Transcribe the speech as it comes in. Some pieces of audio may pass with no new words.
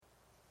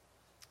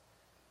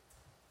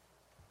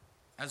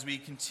as we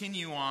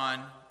continue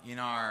on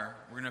we're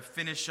going to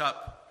finish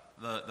up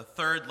the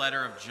third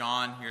letter of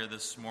John here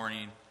this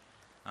morning.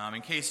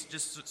 In case,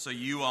 just so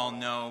you all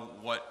know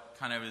what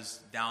kind of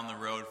is down the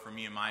road for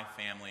me and my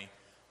family,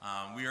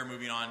 we are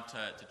moving on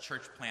to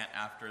church plant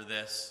after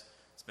this.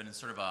 It's been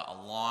sort of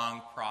a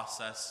long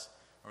process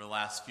over the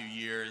last few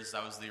years.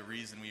 That was the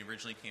reason we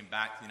originally came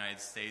back to the United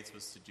States,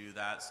 was to do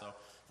that. So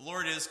the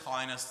Lord is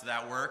calling us to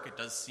that work. It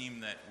does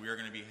seem that we are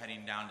going to be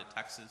heading down to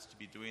Texas to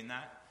be doing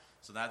that.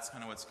 So that's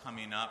kind of what's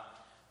coming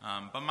up.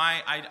 But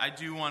I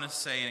do want to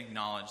say and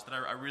acknowledge that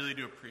I really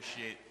do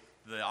appreciate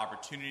the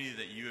opportunity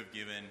that you have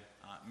given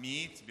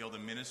me to be able to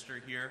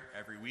minister here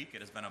every week. It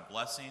has been a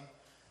blessing.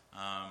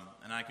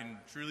 And I can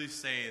truly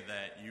say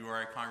that you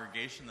are a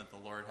congregation that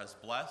the Lord has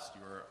blessed.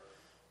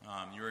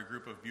 You're a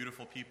group of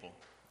beautiful people.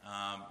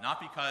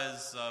 Not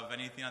because of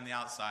anything on the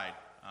outside,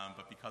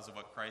 but because of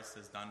what Christ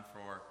has done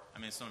for,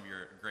 some of you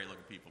are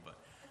great-looking people,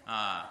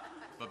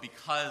 but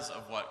because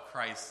of what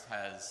Christ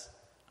has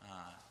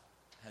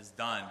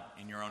done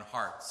in your own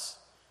hearts.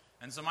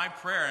 And so my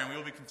prayer, and we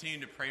will be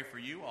continuing to pray for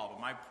you all,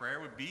 but my prayer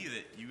would be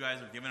that you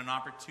guys are given an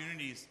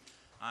opportunity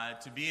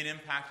to be an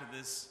impact of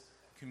this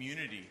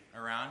community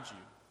around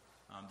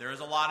you. There is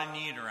a lot of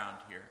need around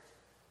here,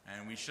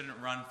 and we shouldn't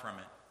run from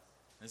it.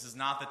 This is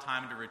not the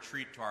time to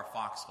retreat to our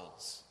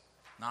foxholes,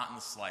 not in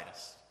the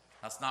slightest.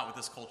 That's not what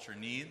this culture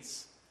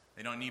needs.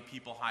 They don't need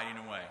people hiding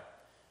away.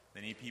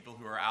 They need people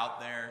who are out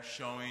there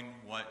showing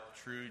what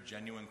true,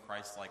 genuine,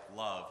 Christ-like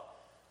love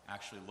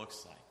actually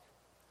looks like.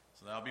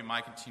 So that'll be my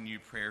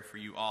continued prayer for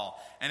you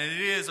all. And it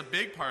is a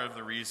big part of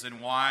the reason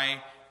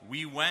why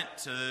we went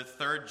to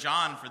 3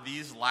 John for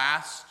these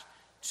last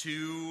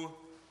two.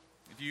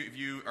 If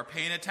you are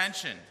paying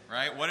attention,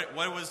 right? What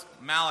was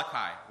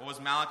Malachi? What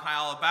was Malachi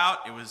all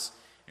about? It was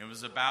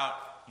about,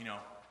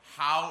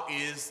 how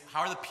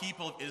are the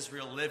people of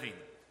Israel living,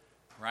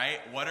 right?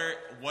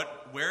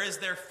 Where is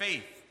their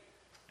faith?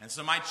 And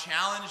so my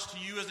challenge to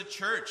you as a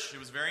church, it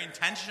was very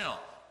intentional.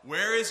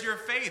 Where is your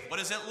faith? What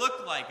does it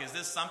look like? Is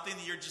this something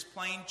that you're just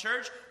playing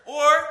church?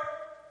 Or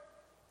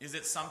is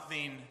it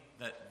something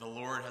that the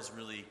Lord has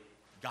really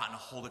gotten a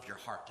hold of your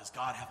heart? Does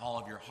God have all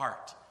of your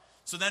heart?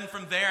 So then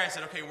from there I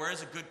said, okay, where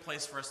is a good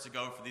place for us to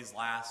go for these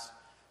last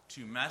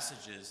two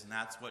messages? And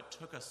that's what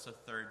took us to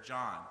 3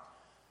 John.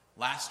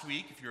 Last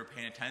week, if you were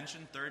paying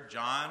attention, 3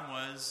 John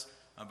was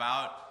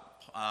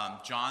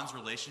about John's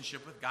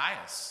relationship with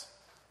Gaius,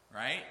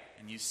 right?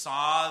 And you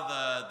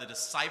saw the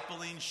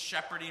discipling,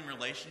 shepherding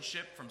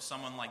relationship from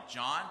someone like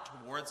John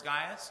towards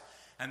Gaius,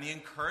 and the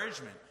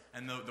encouragement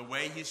and the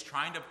way he's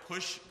trying to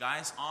push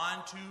Gaius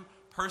on to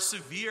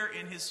persevere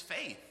in his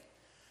faith.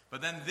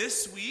 But then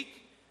this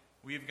week,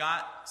 we've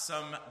got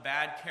some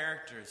bad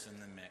characters in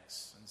the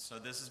mix. And so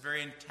this is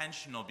very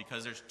intentional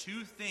because there's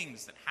two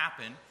things that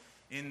happen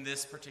in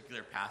this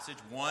particular passage.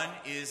 One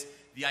is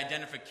the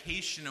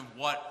identification of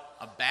what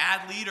a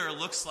bad leader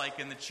looks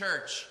like in the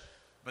church.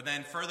 But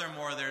then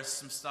furthermore, there's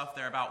some stuff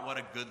there about what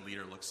a good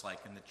leader looks like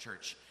in the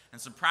church.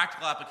 And some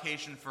practical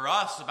application for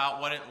us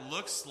about what it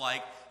looks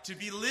like to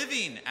be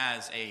living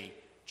as a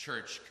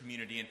church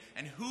community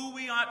and who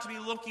we ought to be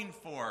looking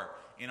for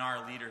in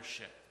our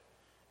leadership.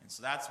 And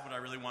so that's what I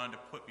really wanted to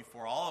put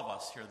before all of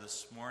us here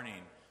this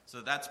morning.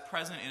 So that's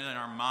present in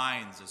our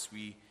minds as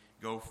we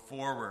go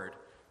forward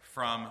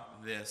from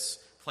this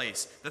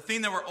place. The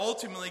thing that we're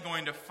ultimately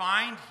going to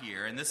find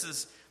here, and this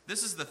is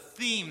the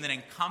theme that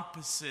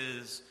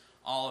encompasses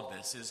all of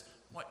this, is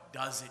what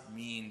does it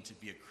mean to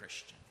be a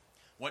Christian?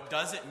 What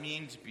does it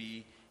mean to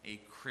be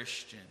a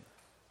Christian?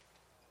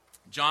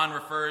 John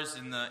refers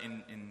in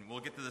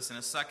we'll get to this in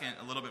a second,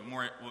 a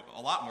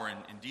lot more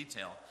in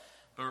detail.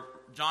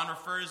 But John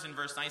refers in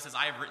verse 9, he says,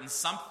 I have written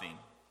something.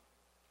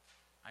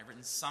 I've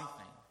written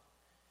something.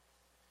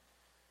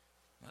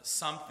 That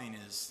something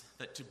is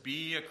that to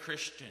be a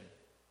Christian,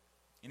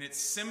 in its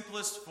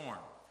simplest form,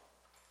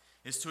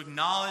 is to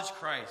acknowledge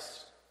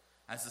Christ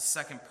as the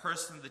second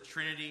person of the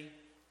Trinity,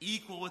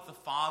 equal with the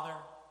Father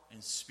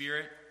and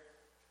Spirit,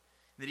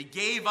 that he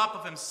gave up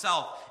of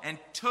himself and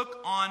took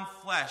on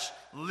flesh,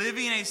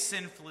 living a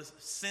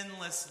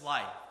sinless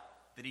life,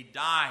 that he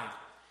died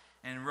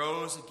and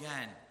rose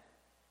again,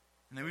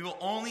 and that we will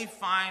only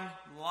find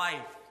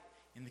life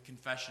in the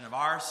confession of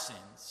our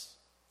sins,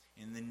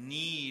 in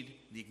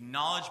the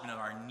acknowledgement of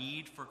our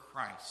need for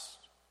Christ,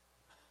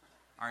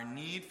 our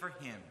need for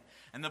him,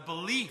 and the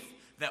belief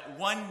that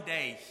one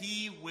day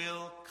he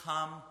will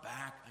come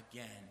back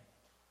again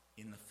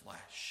in the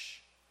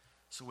flesh.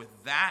 So with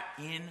that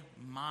in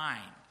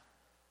mind,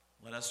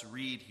 let us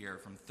read here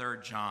from 3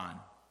 John,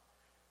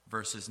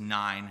 verses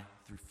 9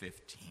 through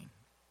 15.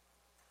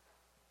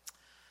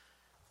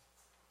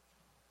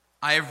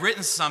 I have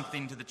written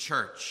something to the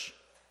church,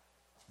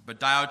 but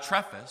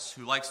Diotrephes,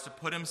 who likes to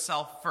put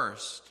himself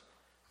first,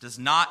 does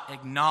not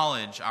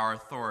acknowledge our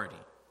authority.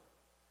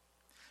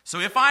 So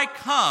if I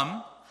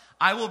come,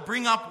 I will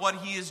bring up what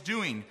he is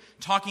doing,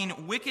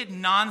 talking wicked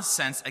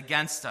nonsense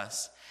against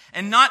us.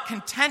 And not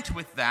content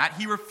with that,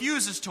 he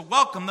refuses to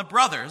welcome the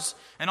brothers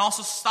and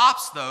also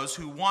stops those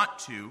who want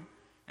to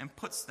and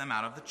puts them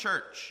out of the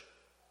church.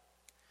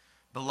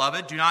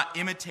 Beloved, do not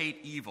imitate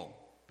evil,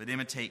 but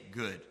imitate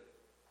good.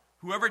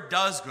 Whoever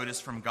does good is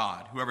from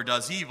God. Whoever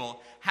does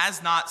evil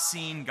has not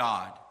seen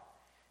God.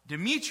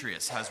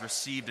 Demetrius has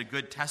received a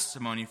good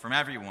testimony from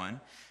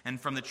everyone and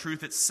from the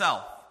truth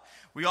itself.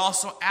 We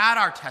also add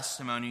our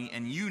testimony,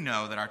 and you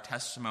know that our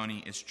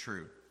testimony is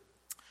true.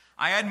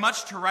 I had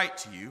much to write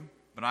to you,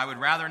 but I would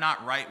rather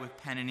not write with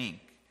pen and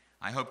ink.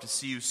 I hope to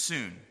see you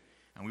soon,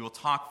 and we will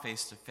talk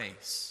face to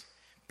face.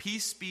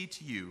 Peace be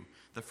to you.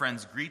 The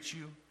friends greet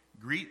you.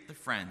 Greet the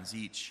friends,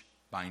 each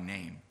by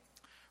name.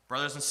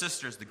 Brothers and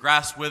sisters, the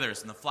grass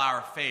withers and the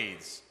flower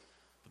fades,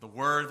 but the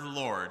word of the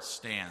Lord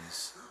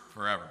stands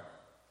forever.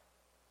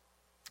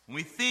 When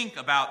we think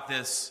about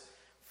this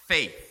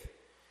faith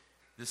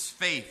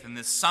and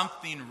this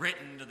something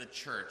written to the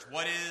church,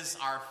 what is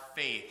our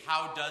faith?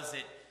 How does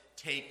it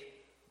take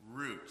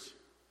root?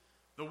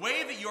 The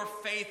way that your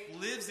faith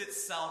lives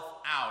itself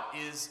out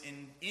is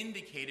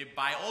indicated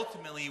by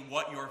ultimately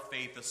what your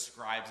faith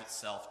ascribes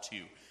itself to.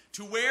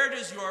 To where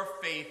does your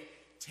faith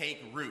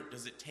take root?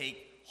 Does it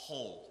take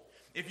hold?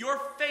 If your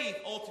faith,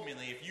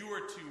 ultimately, if you were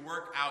to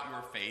work out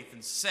your faith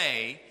and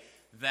say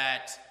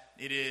that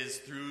it is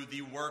through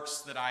the works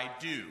that I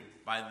do,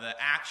 by the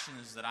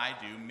actions that I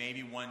do,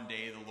 maybe one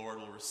day the Lord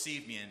will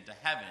receive me into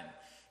heaven,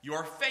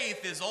 your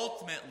faith is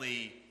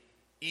ultimately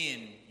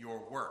in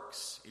your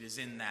works. It is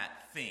in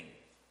that thing.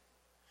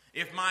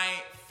 If my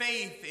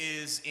faith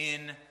is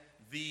in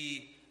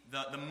the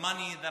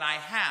money that I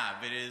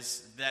have, it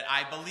is that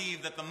I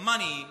believe that the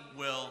money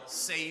will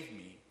save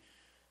me.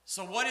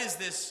 So what is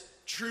this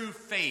true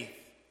faith?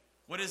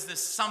 What is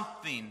this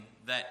something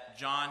that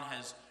John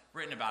has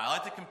written about? I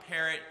like to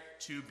compare it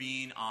to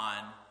being on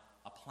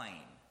a plane.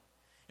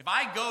 If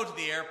I go to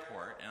the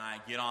airport and I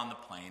get on the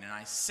plane and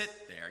I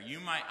sit there,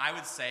 I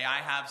would say I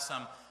have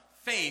some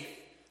faith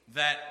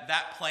that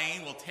that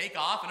plane will take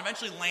off and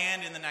eventually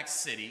land in the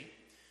next city.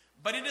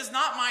 But it is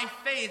not my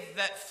faith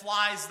that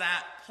flies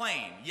that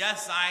plane.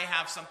 Yes, I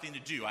have something to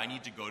do. I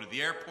need to go to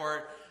the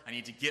airport. I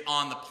need to get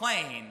on the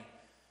plane.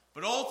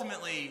 But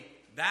ultimately,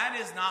 that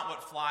is not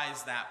what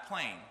flies that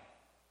plane.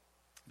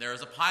 There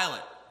is a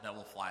pilot that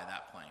will fly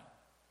that plane.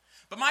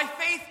 But my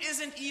faith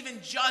isn't even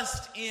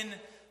just in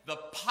the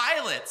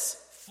pilot's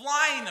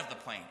flying of the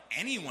plane.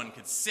 Anyone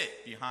could sit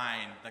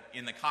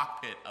in the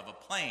cockpit of a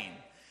plane.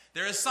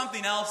 There is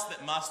something else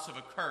that must have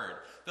occurred.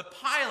 The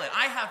pilot,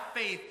 I have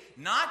faith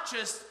not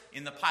just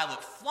in the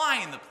pilot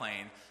flying the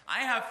plane. I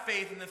have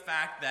faith in the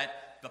fact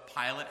that the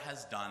pilot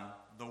has done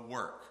the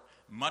work.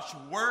 Much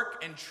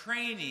work and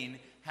training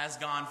has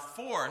gone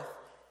forth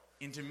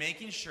into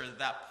making sure that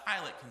that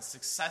pilot can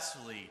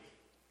successfully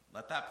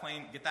get that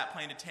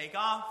plane to take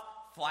off,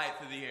 fly it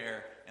through the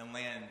air, and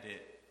land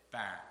it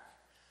back.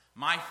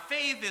 My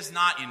faith is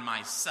not in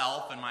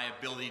myself and my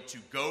ability to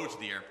go to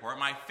the airport.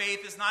 My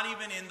faith is not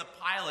even in the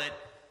pilot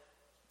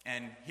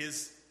and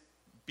his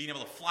being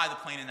able to fly the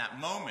plane in that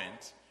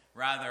moment.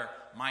 Rather,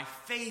 my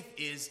faith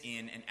is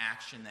in an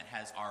action that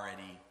has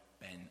already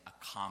been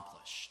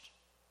accomplished.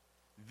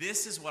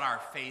 This is what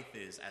our faith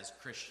is as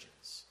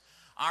Christians.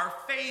 Our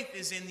faith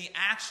is in the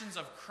actions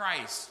of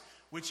Christ,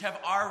 which have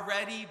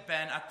already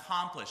been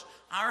accomplished.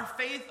 Our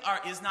faith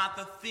is not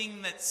the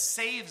thing that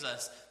saves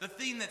us. The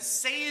thing that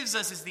saves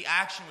us is the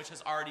action which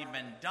has already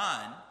been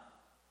done,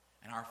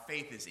 and our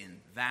faith is in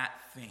that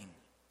thing.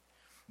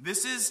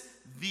 This is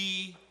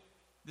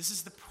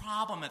the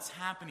problem that's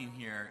happening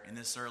here in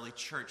this early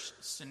church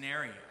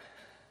scenario.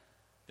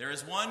 There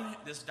is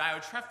this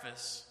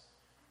Diotrephes,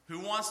 who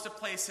wants to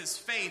place his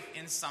faith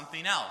in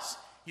something else.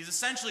 He's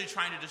essentially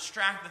trying to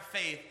distract the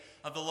faith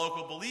of the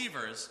local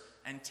believers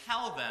and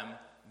tell them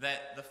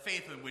that the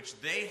faith in which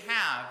they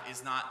have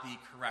is not the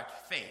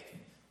correct faith.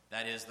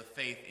 That is, the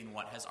faith in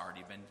what has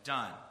already been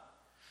done.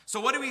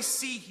 So what do we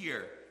see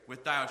here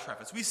with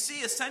Diotrephes? We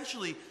see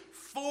essentially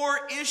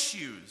 4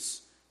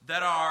 issues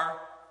that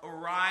are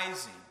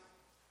arising.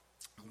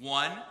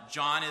 1,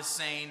 John is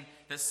saying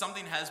that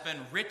something has been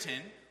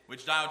written,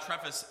 which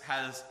Diotrephes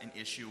has an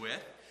issue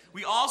with.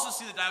 We also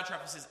see that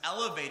Diotrephes is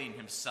elevating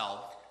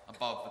himself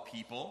above the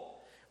people.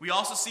 We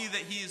also see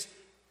that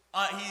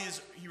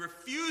he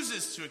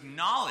refuses to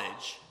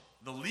acknowledge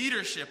the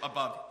leadership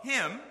above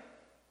him,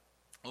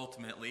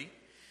 ultimately.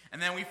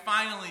 And then we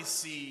finally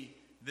see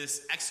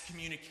this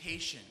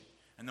excommunication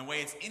and the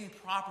way it's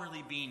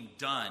improperly being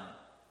done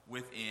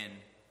within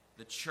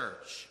the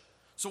church.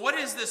 So what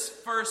is this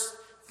first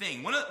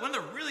thing? One of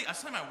the really, I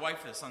was telling my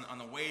wife this on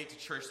the way to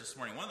church this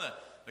morning. One of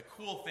the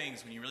cool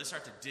things when you really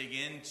start to dig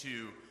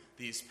into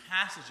these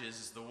passages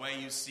is the way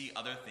you see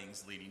other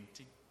things leading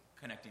to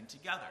connecting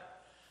together.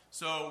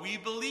 So we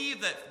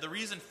believe that the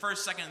reason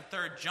 1st, 2nd, and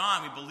 3rd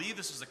John, we believe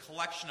this is a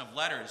collection of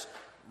letters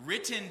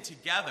written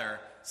together,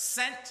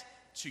 sent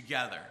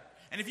together.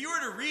 And if you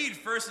were to read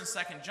 1st and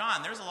 2nd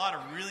John, there's a lot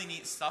of really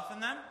neat stuff in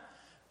them,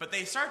 but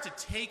they start to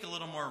take a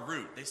little more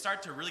root. They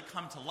start to really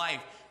come to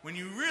life when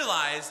you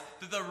realize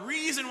that the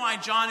reason why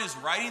John is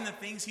writing the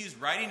things he's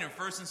writing in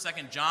 1st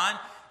and 2nd John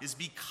is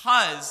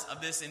because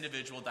of this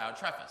individual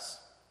Diotrephes.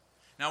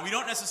 Now, we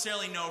don't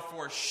necessarily know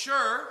for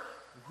sure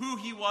who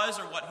he was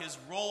or what his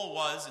role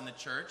was in the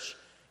church,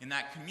 in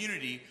that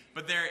community,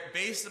 but they're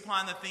based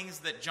upon the things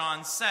that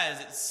John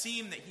says. It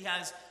seemed that he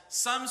has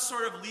some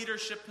sort of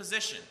leadership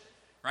position,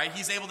 right?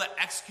 He's able to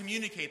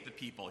excommunicate the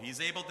people.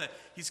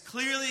 He's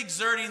clearly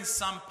exerting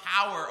some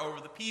power over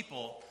the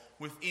people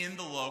within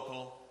the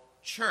local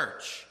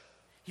church.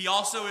 He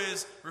also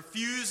is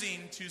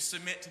refusing to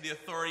submit to the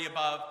authority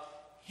above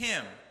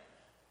him.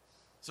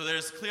 So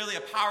there's clearly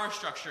a power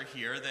structure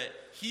here that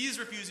he's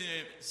refusing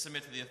to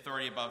submit to the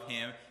authority above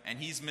him, and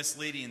he's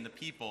misleading the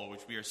people,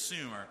 which we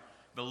assume are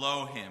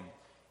below him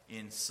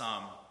in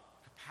some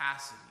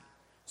capacity.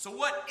 So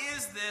what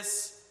is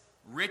this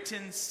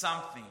written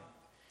something?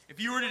 If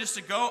you were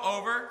to go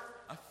over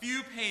a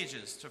few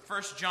pages to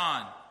 1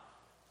 John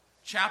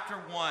chapter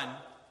 1,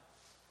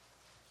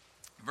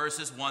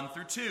 verses 1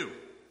 through 2.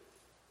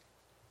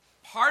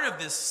 Part of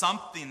this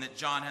something that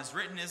John has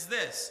written is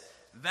this: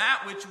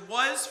 that which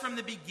was from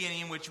the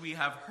beginning, which we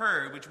have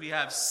heard, which we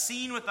have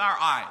seen with our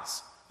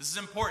eyes. This is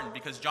important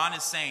because John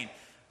is saying,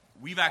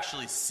 we've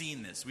actually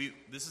seen this.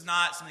 This is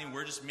not something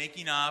we're just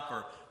making up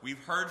or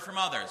we've heard from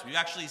others. We've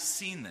actually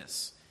seen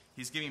this.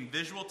 He's giving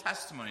visual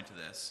testimony to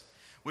this,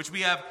 which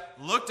we have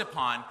looked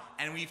upon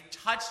and we've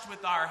touched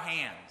with our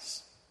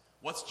hands.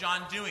 What's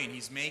John doing?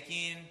 He's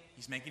making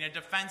a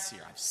defense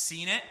here. I've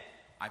seen it.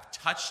 I've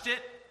touched it.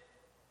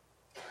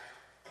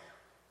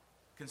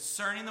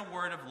 Concerning the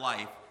word of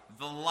life,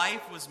 the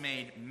life was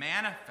made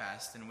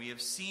manifest, and we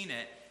have seen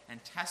it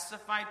and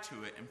testified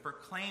to it and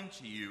proclaimed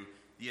to you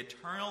the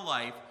eternal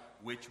life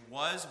which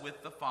was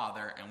with the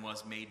Father and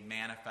was made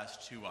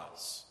manifest to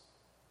us.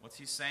 What's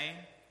he saying?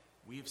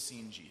 We have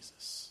seen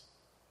Jesus.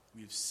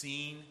 We have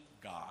seen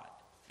God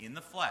in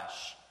the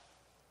flesh,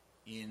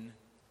 in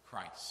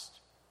Christ.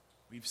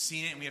 We've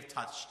seen it and we have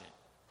touched it.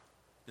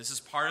 This is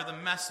part of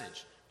the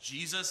message.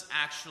 Jesus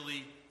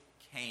actually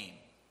came.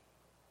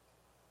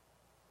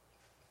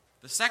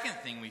 The second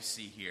thing we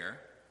see here,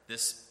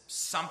 this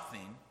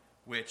something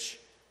which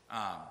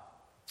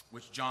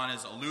John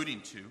is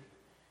alluding to,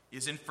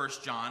 is in 1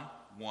 John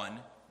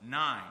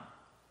 1:9.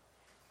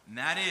 And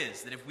that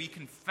is that if we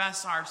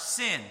confess our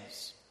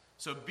sins,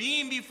 so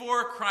being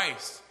before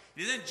Christ,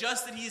 it isn't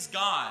just that he's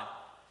God,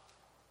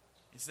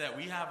 it's that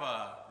we have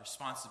a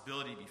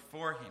responsibility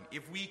before him.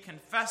 If we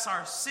confess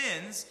our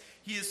sins,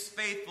 he is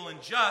faithful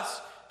and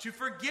just to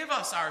forgive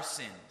us our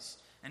sins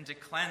and to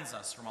cleanse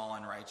us from all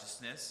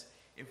unrighteousness.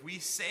 If we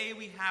say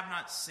we have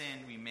not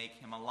sinned, we make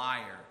him a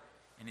liar,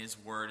 and his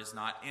word is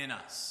not in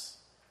us.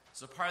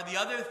 So part of the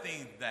other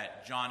thing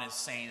that John is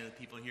saying to the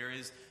people here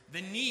is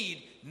the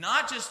need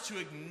not just to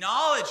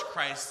acknowledge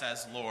Christ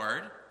as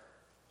Lord,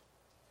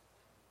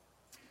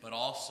 but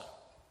also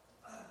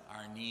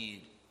our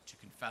need to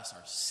confess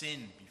our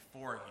sin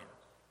before him.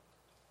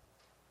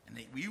 And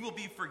that we will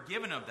be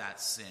forgiven of that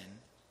sin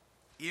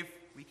if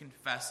we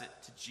confess it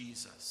to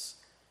Jesus.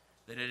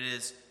 That it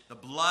is the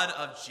blood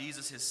of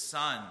Jesus, his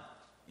Son,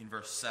 in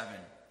verse 7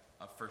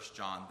 of 1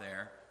 John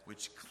there,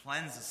 which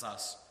cleanses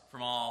us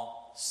from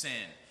all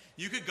sin.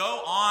 You could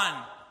go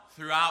on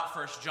throughout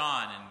 1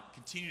 John and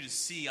continue to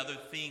see other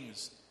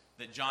things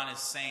that John is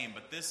saying,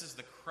 but this is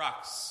the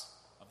crux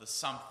of the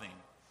something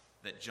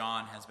that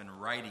John has been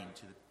writing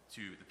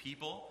to the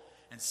people,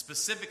 and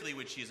specifically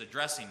which he is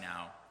addressing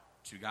now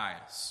to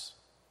Gaius.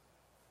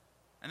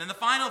 And then the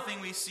final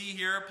thing we see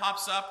here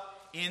pops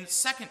up in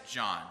 2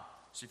 John.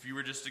 So if you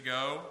were just to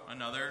go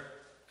another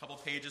couple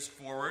pages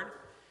forward,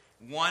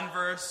 one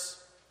verse.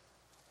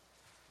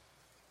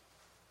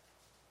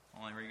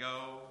 Oh, here we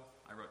go.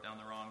 I wrote down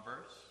the wrong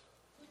verse.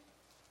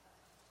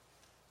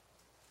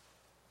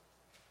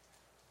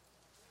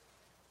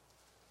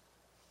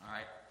 All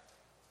right.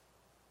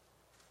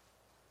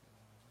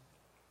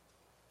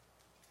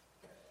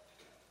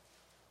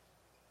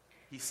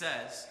 He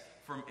says,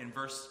 in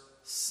verse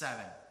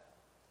 7,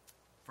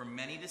 "For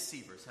many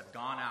deceivers have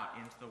gone out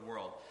into the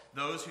world,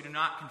 those who do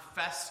not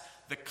confess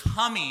the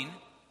coming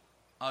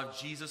of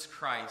Jesus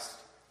Christ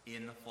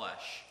in the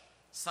flesh.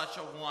 Such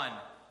a one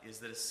is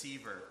the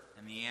deceiver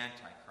and the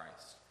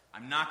Antichrist."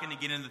 I'm not going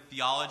to get into the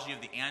theology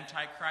of the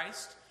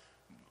Antichrist,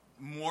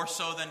 more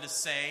so than to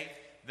say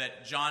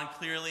that John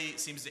clearly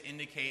seems to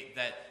indicate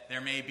that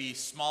there may be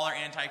smaller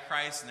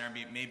Antichrists and there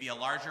may be a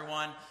larger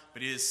one,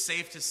 but it is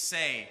safe to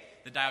say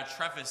that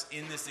Diotrephes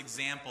in this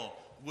example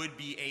would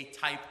be a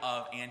type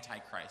of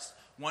Antichrist,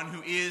 one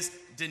who is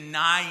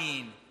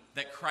denying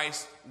that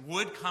Christ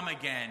would come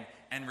again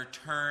and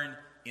return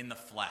in the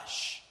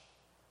flesh.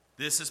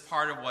 This is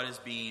part of what is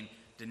being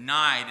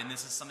denied, and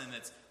this is something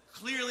that's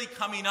clearly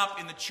coming up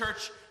in the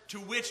church to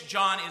which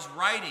John is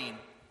writing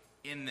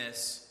in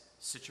this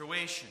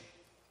situation.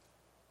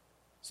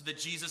 So that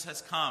Jesus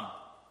has come,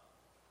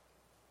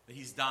 that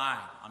he's died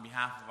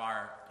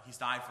he's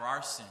died for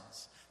our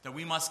sins, that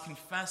we must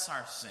confess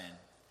our sin,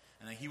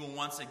 and that he will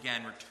once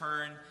again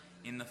return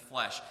in the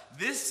flesh.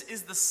 This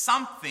is the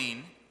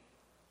something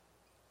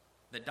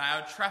that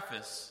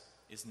Diotrephes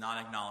is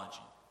not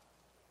acknowledging.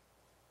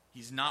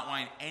 He's not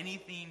wanting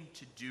anything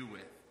to do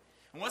with.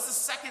 And what's the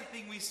second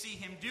thing we see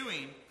him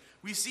doing?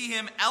 We see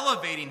him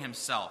elevating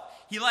himself.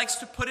 He likes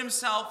to put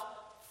himself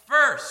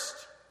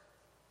first.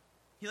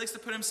 He likes to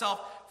put himself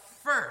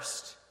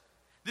first.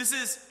 This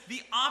is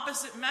the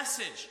opposite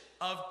message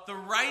of the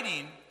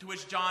writing to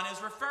which John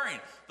is referring.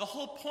 The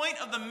whole point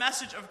of the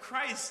message of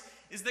Christ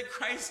is that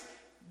Christ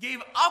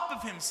gave up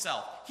of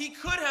himself. He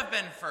could have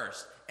been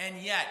first,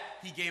 and yet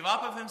he gave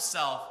up of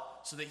himself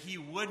so that he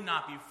would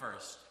not be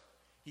first.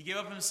 He gave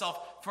up himself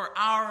for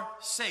our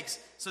sakes.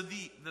 So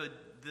the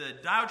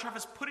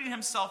Diotrephes putting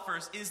himself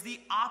first is the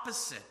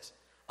opposite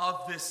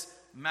of this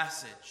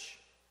message.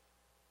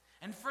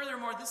 And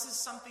furthermore, this is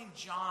something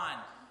John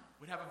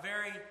would have a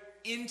very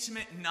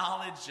intimate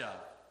knowledge of.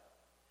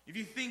 If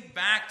you think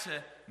back to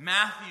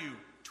Matthew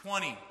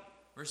 20,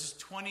 verses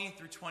 20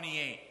 through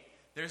 28,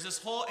 there's this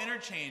whole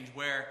interchange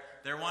where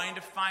they're wanting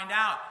to find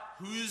out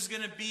who's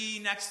going to be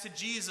next to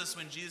Jesus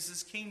when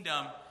Jesus'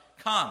 kingdom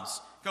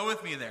comes. Go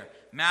with me there.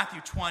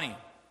 Matthew 20.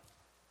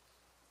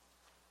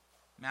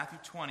 Matthew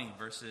 20,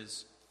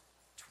 verses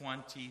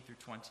 20 through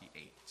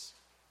 28.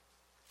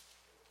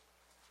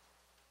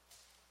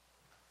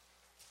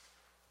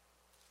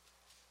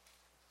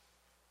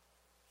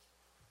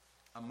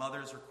 A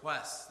mother's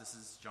request. This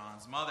is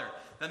John's mother.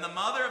 Then the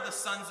mother of the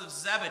sons of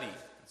Zebedee,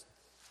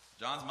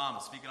 John's mom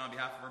is speaking on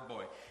behalf of her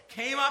boy,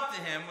 came up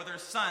to him with her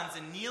sons,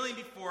 and kneeling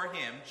before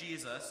him,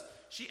 Jesus,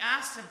 she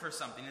asked him for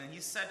something, and he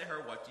said to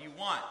her, "What do you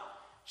want?"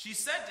 She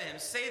said to him,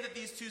 "Say that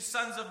these 2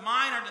 sons of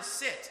mine are to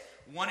sit,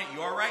 one at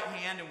your right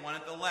hand and one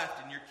at the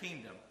left in your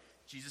kingdom."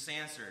 Jesus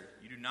answered,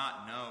 "You do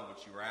not know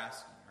what you are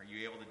asking. Are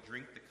you able to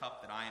drink the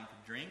cup that I am to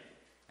drink?"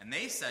 And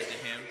they said to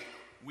him,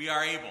 "We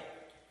are able."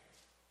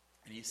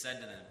 And he said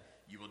to them,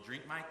 "You will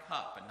drink my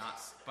cup,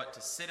 but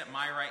to sit at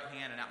my right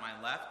hand and at my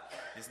left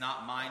is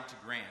not mine to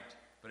grant,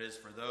 but is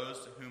for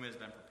those to whom it has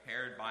been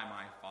prepared by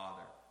my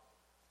Father."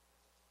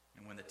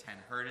 And when the 10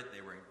 heard it, they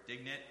were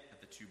indignant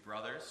at the 2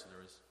 brothers. So there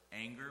was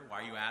anger. Why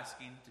are you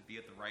asking to be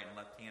at the right and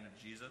left hand of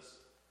Jesus?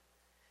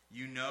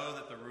 You know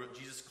that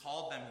Jesus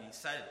called them, and he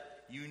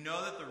said, "You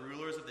know that the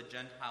rulers of the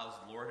Gentiles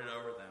lord it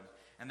over them,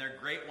 and their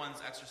great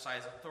ones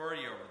exercise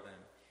authority over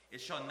them. It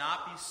shall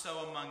not be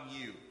so among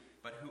you.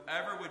 But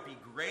whoever would be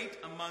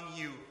great among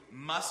you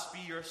must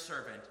be your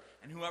servant,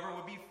 and whoever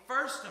would be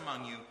first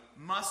among you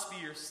must be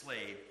your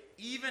slave,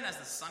 even as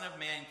the Son of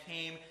Man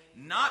came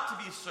not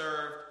to be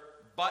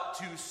served, but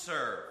to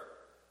serve,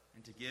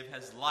 and to give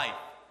his life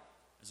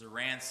as a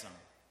ransom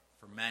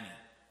for many."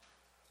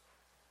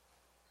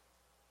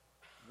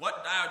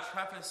 What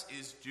Diotrephes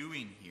is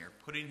doing here,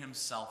 putting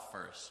himself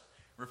first,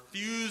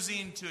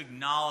 refusing to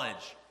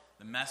acknowledge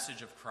the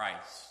message of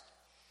Christ,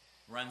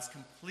 runs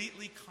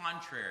completely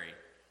contrary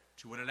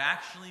to what it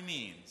actually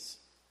means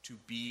to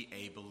be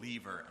a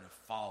believer and a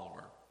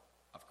follower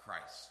of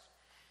Christ.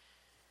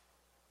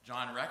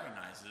 John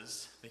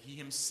recognizes that he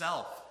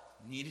himself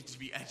needed to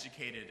be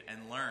educated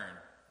and learn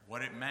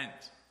what it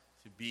meant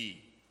to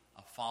be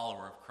a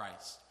follower of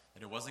Christ.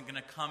 That it wasn't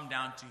going to come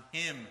down to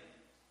him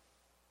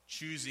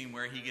choosing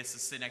where he gets to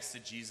sit next to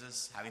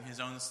Jesus, having his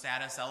own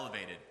status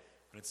elevated,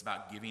 but it's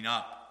about giving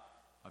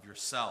up of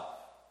yourself.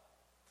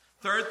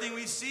 Third thing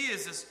we see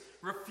is this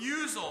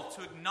refusal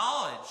to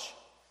acknowledge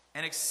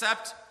and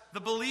accept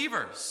the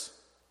believers.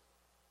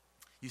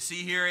 You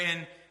see here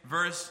in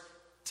verse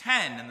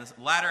 10, in the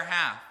latter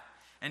half,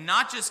 and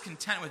not just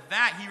content with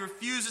that, he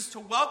refuses to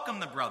welcome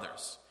the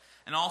brothers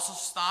and also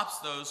stops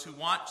those who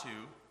want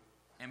to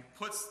and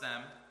puts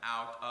them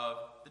out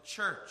of the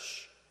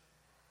church.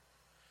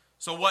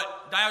 So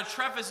what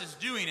Diotrephes is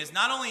doing is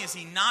not only is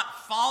he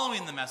not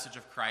following the message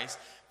of Christ,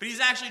 but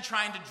he's actually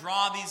trying to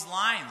draw these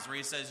lines where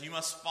he says, you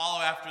must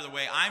follow after the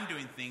way I'm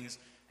doing things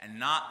and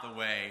not the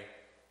way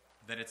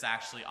that it's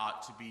actually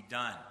ought to be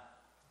done.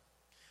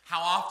 How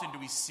often do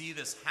we see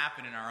this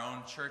happen in our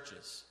own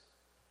churches?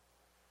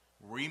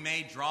 We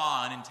may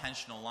draw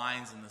unintentional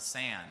lines in the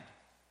sand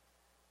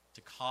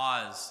to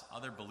cause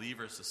other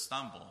believers to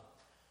stumble,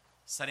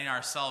 setting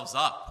ourselves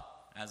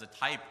up as a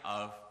type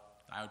of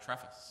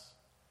Diotrephes.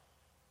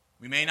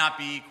 We may not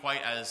be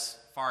quite as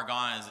far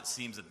gone as it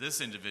seems that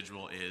this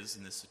individual is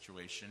in this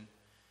situation,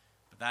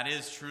 but that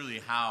is truly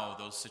how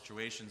those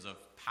situations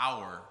of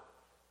power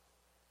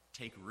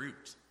take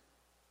root,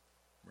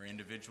 where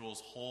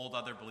individuals hold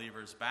other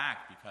believers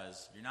back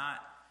because you're a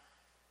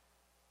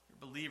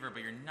believer,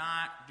 but you're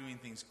not doing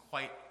things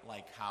quite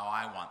like how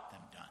I want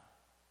them done.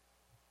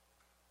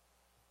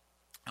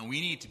 And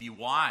we need to be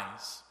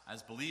wise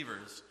as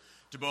believers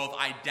to be able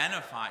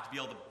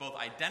to both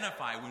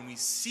identify when we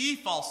see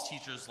false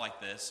teachers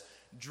like this,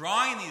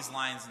 drawing these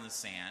lines in the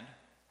sand,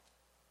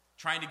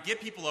 trying to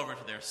get people over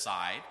to their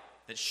side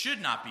that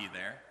should not be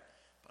there,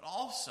 but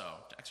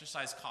also to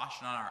exercise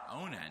caution on our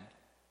own end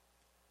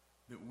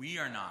that we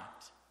are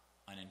not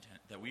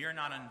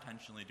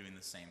unintentionally doing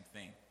the same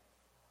thing.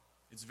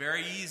 It's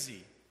very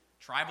easy.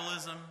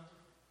 Tribalism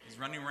is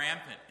running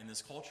rampant in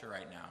this culture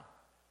right now.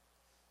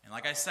 And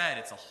like I said,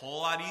 it's a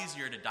whole lot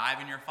easier to dive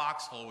in your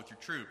foxhole with your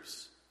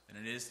troops than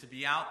it is to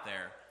be out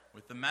there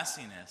with the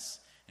messiness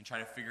and try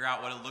to figure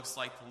out what it looks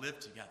like to live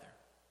together.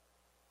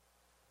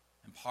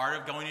 And part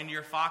of going into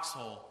your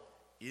foxhole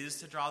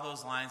is to draw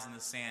those lines in the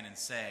sand and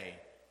say,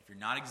 if you're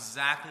not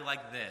exactly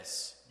like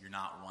this, you're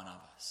not one of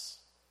us.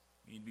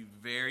 You need to be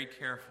very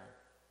careful.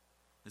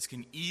 This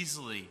can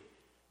easily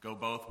go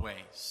both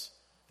ways.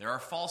 There are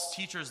false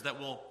teachers that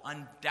will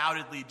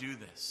undoubtedly do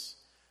this,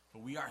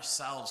 but we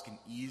ourselves can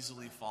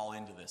easily fall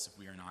into this if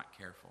we are not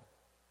careful.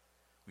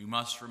 We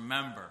must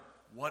remember,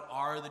 what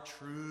are the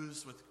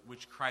truths with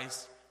which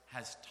Christ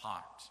has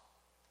taught?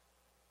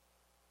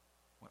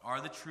 What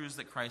are the truths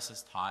that Christ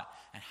has taught,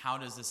 and how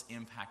does this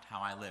impact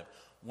how I live?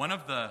 One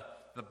of the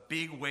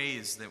big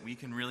ways that we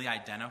can really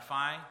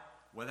identify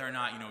whether or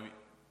not,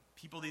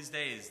 people these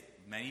days,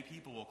 many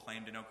people will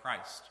claim to know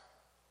Christ.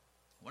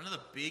 One of the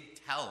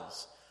big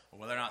tells of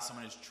whether or not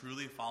someone is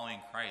truly following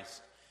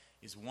Christ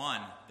is,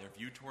 one, their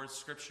view towards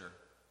Scripture,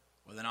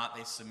 whether or not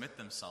they submit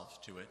themselves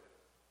to it,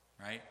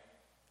 right?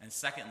 And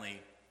secondly,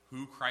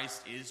 who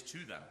Christ is to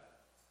them.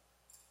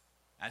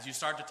 As you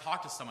start to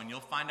talk to someone, you'll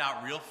find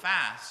out real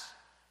fast,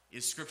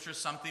 is Scripture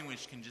something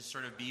which can just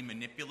sort of be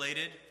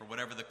manipulated for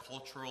whatever the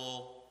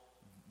cultural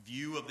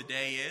view of the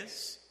day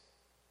is?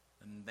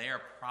 Then they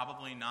are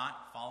probably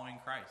not following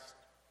Christ.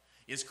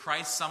 Is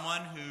Christ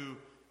someone who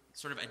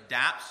sort of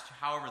adapts to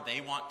however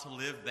they want to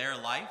live their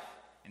life,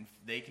 and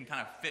they can kind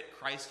of fit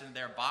Christ into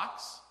their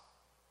box?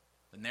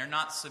 Then they're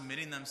not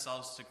submitting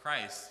themselves to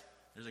Christ.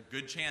 There's a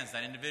good chance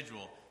that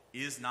individual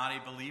is not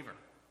a believer.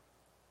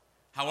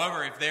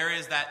 However, if there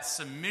is that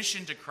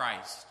submission to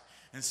Christ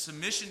and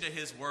submission to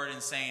His Word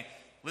and saying,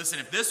 listen,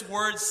 if this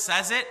Word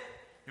says it,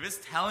 if it's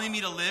telling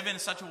me to live in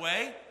such a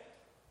way,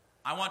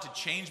 I want to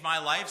change my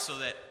life so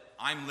that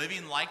I'm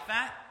living like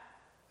that,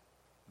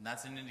 and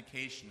that's an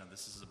indication of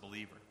this is a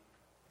believer.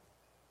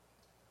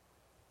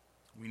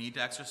 We need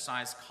to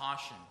exercise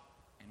caution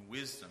and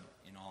wisdom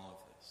in all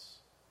of this.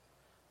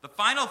 The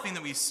final thing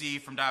that we see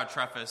from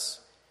Diotrephes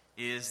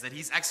is that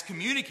he's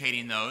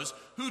excommunicating those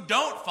who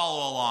don't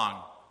follow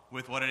along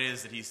with what it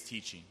is that he's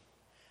teaching.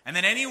 And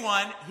then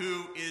anyone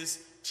who is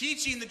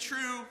teaching the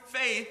true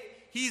faith,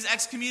 he's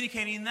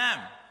excommunicating them.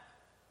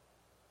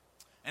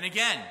 And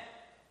again,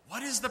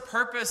 what is the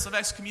purpose of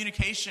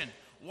excommunication?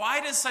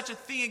 Why does such a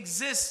thing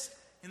exist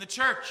in the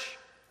church?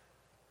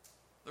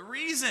 The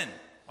reason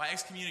why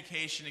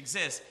excommunication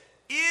exists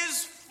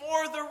is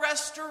for the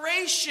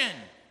restoration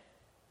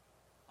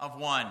of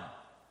one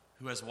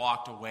who has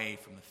walked away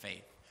from the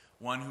faith,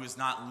 one who is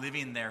not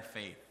living their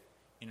faith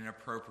in an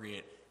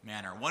appropriate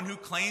manner, one who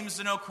claims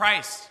to know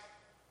Christ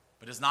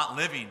but is not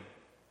living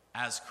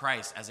as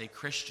Christ, as a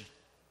Christian.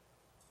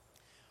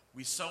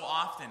 We so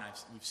often,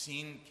 we've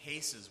seen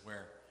cases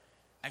where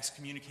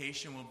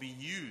excommunication will be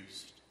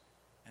used,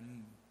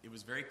 and it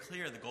was very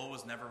clear the goal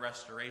was never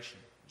restoration,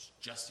 it was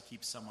just to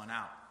keep someone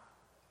out.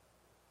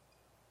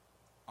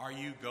 Are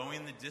you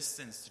going the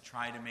distance to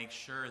try to make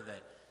sure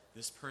that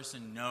this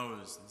person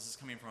knows that this is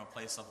coming from a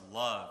place of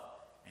love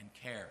and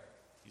care?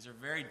 These are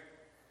very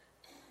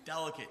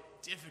delicate,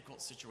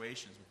 difficult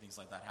situations where things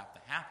like that have to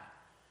happen.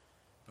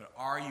 But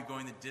are you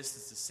going the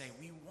distance to say,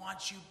 we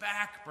want you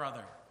back,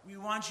 brother. We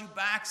want you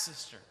back,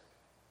 sister.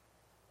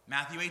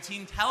 Matthew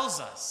 18 tells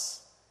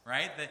us,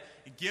 right, that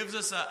it gives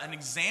us an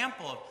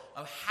example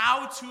of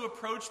how to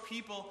approach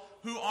people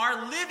who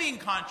are living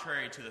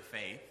contrary to the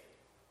faith.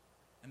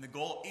 And the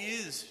goal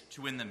is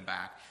to win them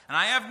back. And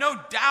I have no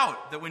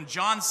doubt that when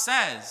John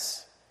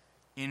says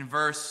in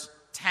verse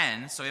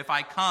 10, so if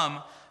I come,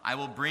 I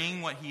will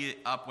bring what he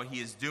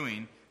is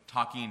doing,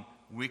 talking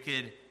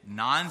wicked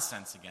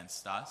nonsense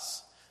against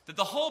us, that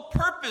the whole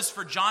purpose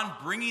for John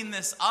bringing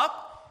this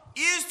up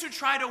is to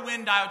try to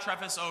win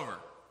Diotrephes over.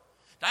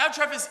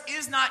 Diotrephes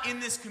is not in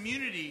this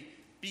community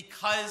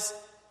because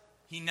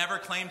he never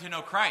claimed to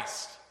know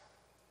Christ.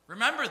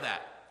 Remember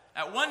that.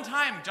 At one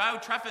time,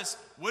 Diotrephes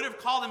would have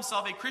called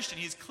himself a Christian.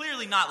 He's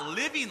clearly not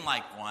living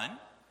like one.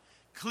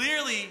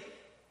 Clearly,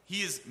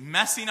 he is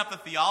messing up the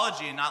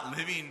theology and not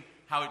living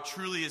how it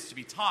truly is to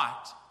be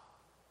taught.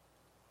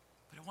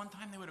 But at one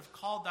time, they would have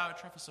called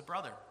Diotrephes a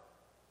brother.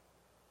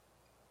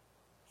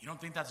 You don't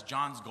think that's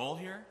John's goal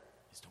here,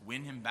 is to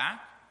win him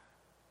back?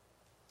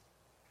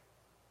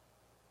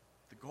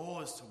 The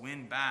goal is to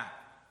win back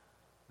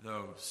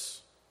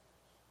those.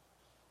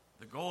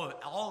 The goal of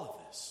all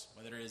of this,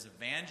 whether it is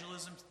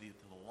evangelism to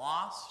the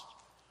lost,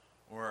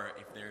 or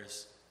if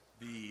there's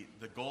the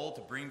goal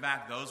to bring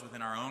back those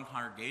within our own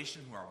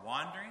congregation who are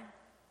wandering,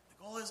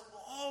 the goal is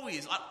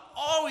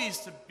always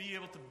to be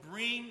able to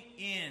bring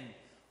in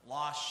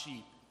lost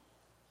sheep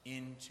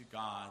into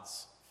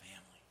God's family.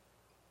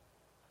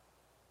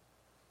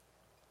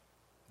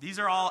 These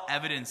are all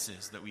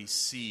evidences that we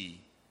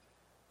see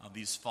of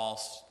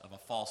a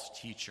false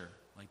teacher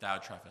like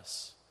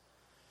Diotrephes,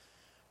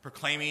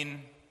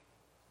 proclaiming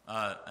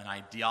an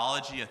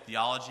ideology, a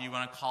theology you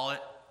want to call it,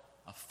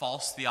 a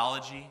false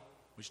theology,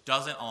 which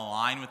doesn't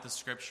align with the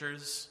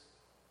Scriptures.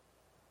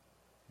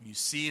 When you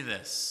see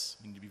this,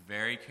 you need to be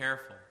very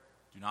careful.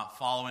 Do not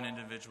follow an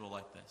individual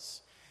like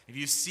this. If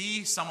you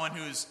see someone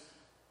who's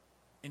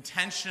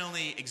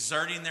intentionally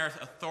exerting their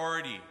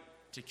authority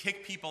to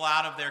kick people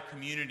out of their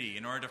community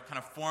in order to kind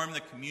of form the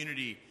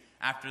community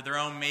after their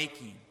own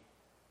making,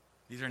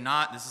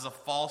 This is a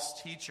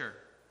false teacher.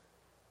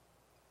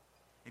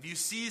 If you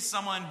see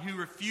someone who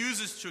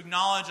refuses to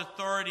acknowledge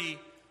authority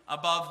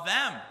above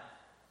them,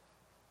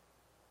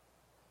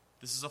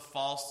 this is a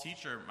false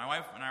teacher. My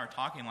wife and I were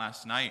talking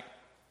last night.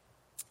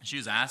 She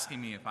was asking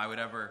me if I would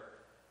ever,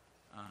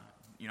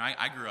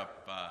 I grew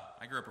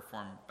up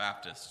Reformed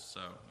Baptist,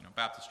 so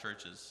Baptist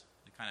churches,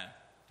 they kind of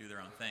do their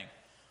own thing.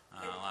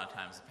 A lot of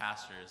times the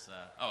pastors,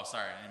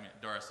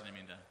 Doris, I didn't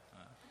mean to.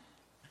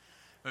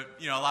 But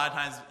a lot of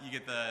times you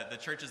get the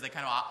churches, they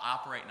kind of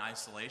operate in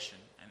isolation,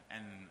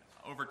 and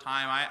over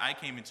time I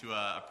came into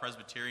a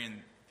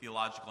Presbyterian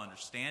theological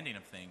understanding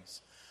of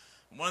things.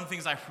 One of the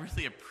things I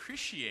really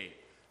appreciate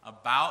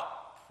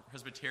about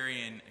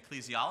Presbyterian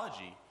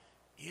ecclesiology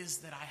is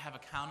that I have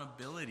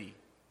accountability.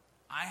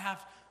 I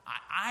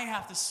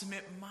have to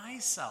submit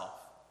myself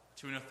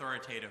to an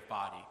authoritative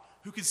body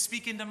who can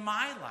speak into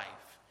my life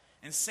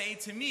and say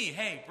to me,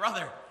 hey,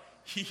 brother,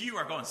 you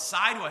are going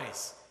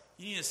sideways.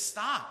 You need to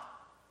stop.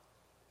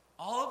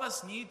 All of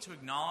us need to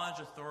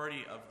acknowledge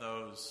authority of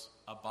those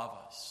above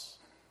us.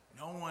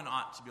 No one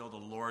ought to be able to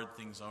lord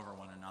things over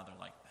one another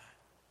like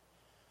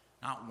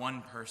that. Not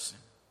one person.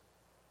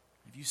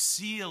 If you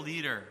see a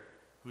leader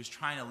who is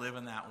trying to live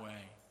in that way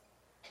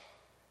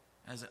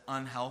as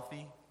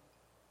unhealthy,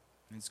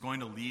 and it's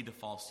going to lead to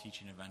false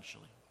teaching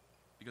eventually,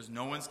 because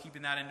no one's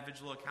keeping that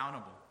individual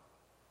accountable.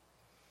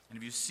 And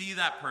if you see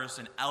that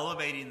person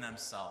elevating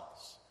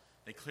themselves,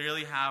 they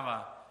clearly have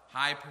a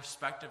high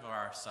perspective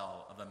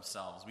of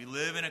themselves. We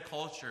live in a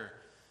culture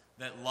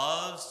that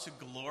loves to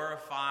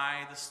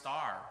glorify the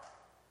star,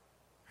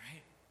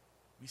 right?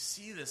 We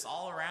see this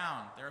all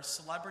around. There are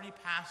celebrity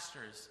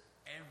pastors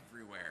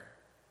everywhere.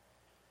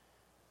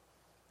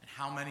 And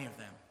how many of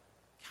them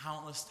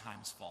countless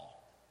times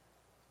fall?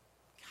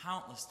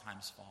 Countless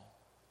times fall.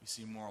 You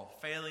see moral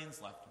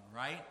failings left and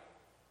right.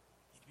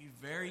 You need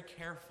to be very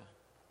careful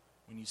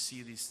when you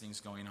see these things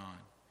going on.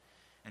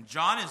 And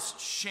John is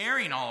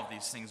sharing all of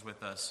these things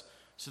with us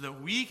so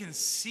that we can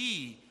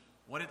see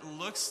what it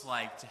looks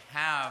like to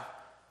have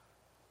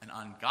an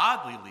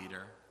ungodly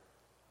leader,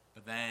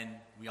 but then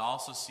we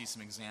also see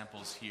some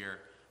examples here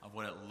of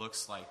what it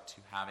looks like to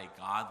have a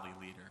godly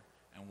leader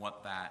and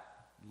what that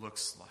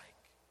looks like.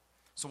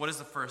 So what is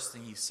the first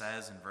thing he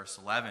says in verse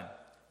 11?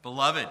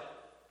 Beloved,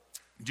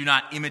 do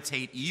not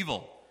imitate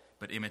evil,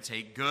 but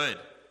imitate good.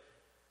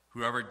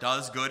 Whoever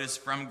does good is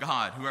from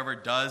God. Whoever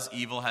does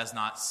evil has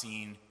not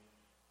seen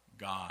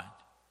God.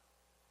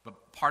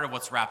 But part of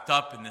what's wrapped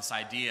up in this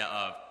idea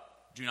of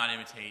do not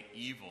imitate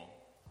evil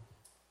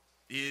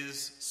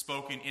is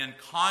spoken in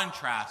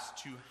contrast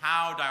to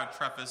how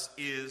Diotrephes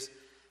is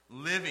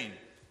living.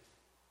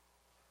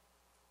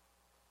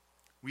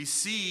 We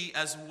see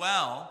as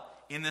well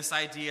in this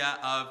idea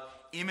of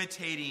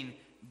imitating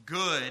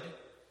good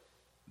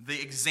the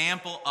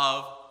example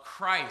of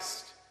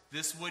Christ.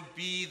 This would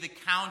be the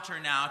counter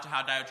now to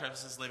how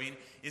Diotrephes is living,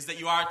 is that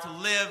you are to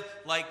live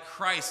like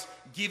Christ,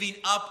 giving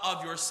up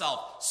of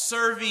yourself,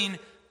 serving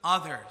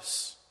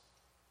others.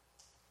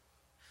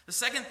 The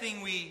second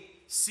thing we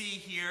see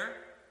here,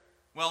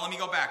 well, let me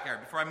go back there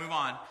before I move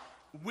on.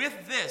 With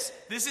this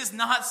is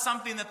not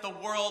something that the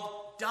world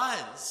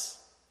does.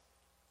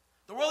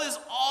 The world is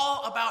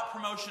all about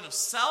promotion of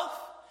self,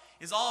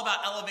 is all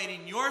about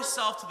elevating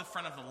yourself to the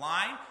front of the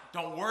line.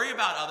 Don't worry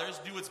about others,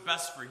 do what's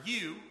best for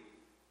you.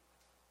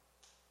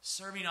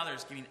 Serving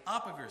others, giving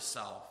up of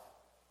yourself.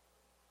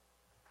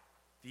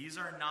 These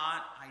are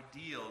not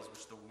ideals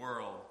which the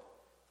world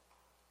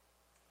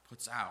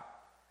puts out.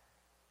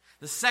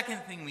 The second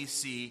thing we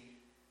see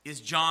is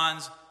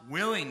John's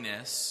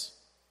willingness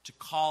to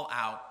call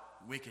out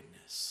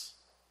wickedness.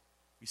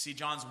 We see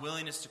John's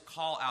willingness to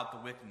call out the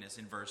wickedness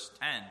in verse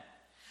 10.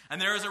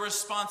 And there is a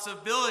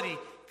responsibility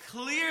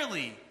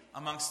clearly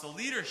amongst the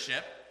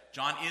leadership.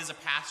 John is a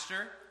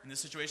pastor in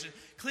this situation.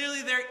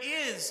 Clearly there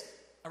is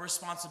a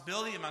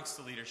responsibility amongst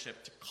the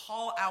leadership to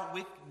call out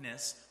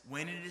wickedness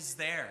when it is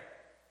there.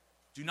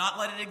 Do not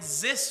let it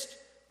exist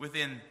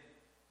within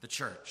the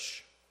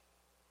church.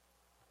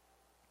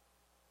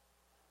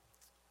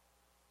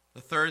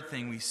 The third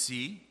thing we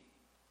see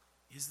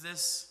is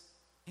this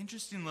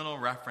interesting little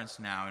reference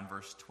now in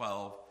verse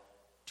 12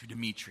 to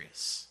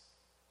Demetrius.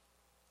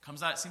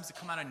 It seems to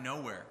come out of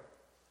nowhere.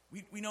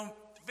 We know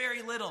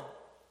very little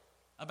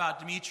about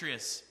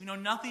Demetrius. We know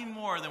nothing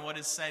more than what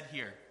is said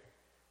here.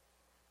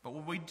 But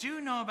what we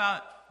do know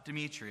about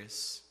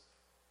Demetrius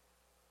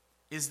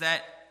is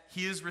that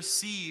he has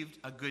received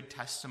a good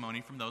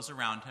testimony from those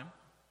around him.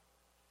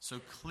 So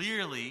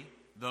clearly,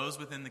 those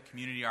within the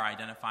community are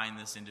identifying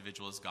this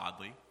individual as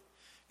godly.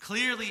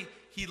 Clearly,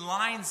 he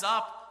lines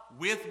up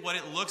with what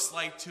it looks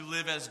like to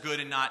live as good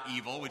and not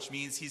evil, which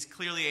means he's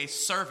clearly a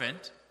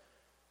servant.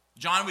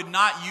 John would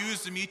not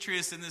use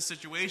Demetrius in this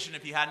situation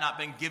if he had not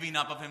been giving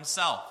up of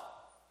himself.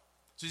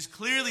 So he's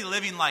clearly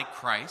living like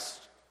Christ.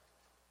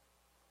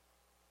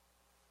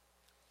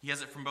 He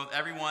has it from both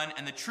everyone,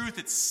 and the truth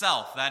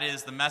itself, that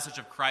is, the message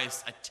of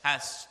Christ,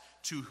 attests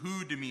to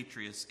who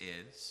Demetrius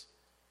is.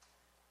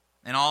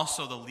 And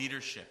also the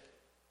leadership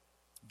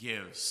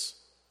gives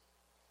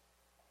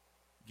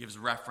gives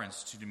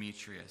reference to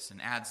Demetrius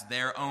and adds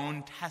their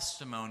own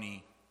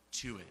testimony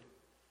to it.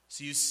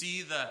 So you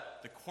see the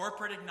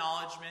corporate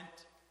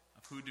acknowledgement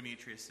of who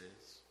Demetrius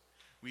is.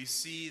 We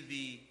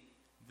see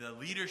the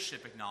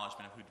leadership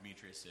acknowledgement of who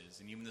Demetrius is.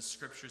 And even the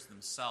scriptures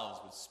themselves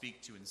would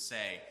speak to and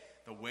say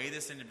the way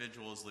this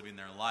individual is living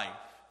their life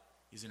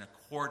is in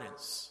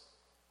accordance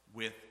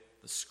with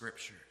the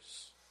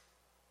scriptures.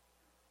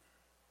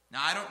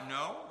 Now, I don't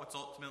know what's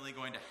ultimately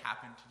going to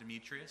happen to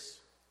Demetrius.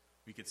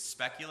 We could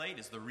speculate.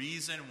 Is the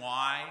reason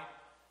why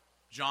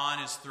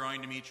John is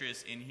throwing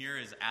Demetrius in here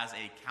is as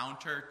a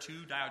counter to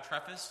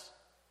Diotrephes?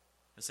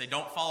 To say,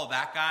 don't follow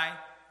that guy,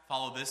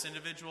 follow this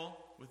individual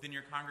within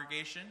your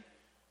congregation?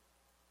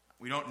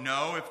 We don't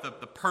know if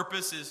the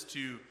purpose is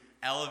to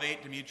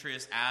elevate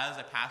Demetrius as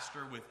a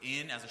pastor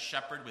within, as a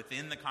shepherd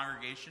within the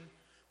congregation.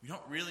 We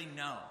don't really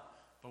know.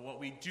 But what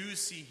we do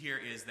see here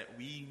is that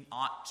we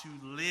ought to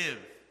live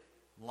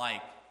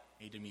like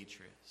a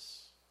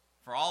Demetrius.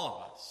 For all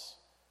of us.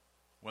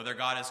 Whether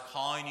God is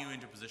calling you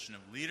into a position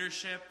of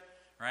leadership,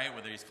 right?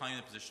 Whether he's calling you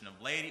into a position of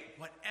laity,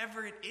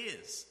 whatever it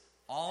is,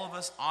 all of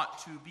us ought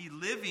to be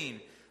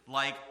living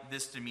like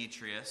this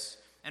Demetrius.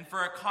 And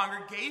for a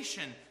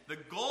congregation, the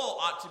goal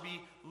ought to be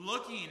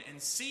looking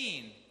and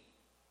seeing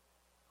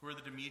who are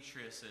the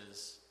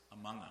Demetriuses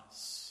among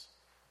us.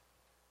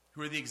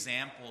 Who are the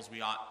examples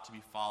we ought to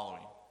be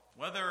following?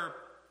 Whether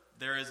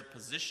there is a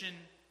position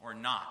or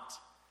not.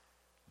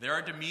 There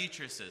are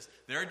Demetriuses.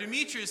 There are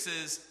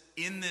Demetriuses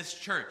in this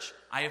church.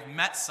 I have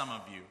met some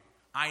of you.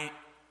 I'm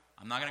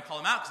not going to call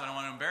them out because I don't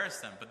want to embarrass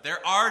them. But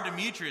there are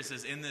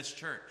Demetriuses in this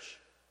church.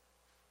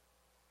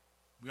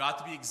 We ought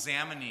to be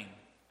examining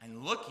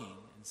and looking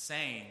and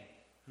saying,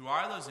 who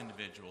are those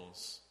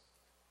individuals?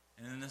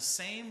 And in the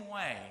same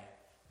way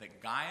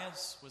that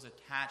Gaius was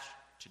attached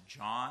to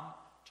John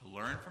to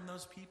learn from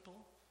those people,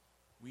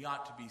 we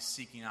ought to be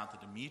seeking out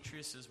the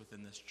Demetriuses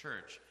within this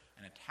church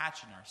and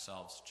attaching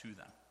ourselves to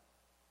them.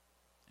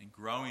 And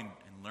growing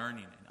and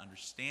learning and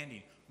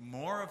understanding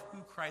more of who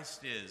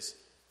Christ is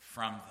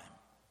from them.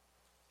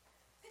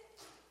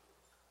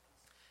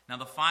 Now,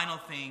 the final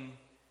thing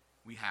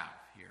we have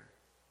here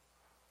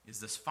is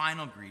this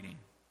final greeting.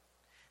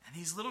 And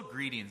these little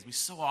greetings, we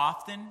so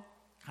often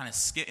kind of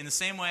skip, in the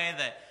same way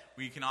that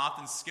we can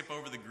often skip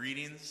over the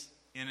greetings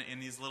in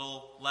these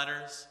little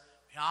letters,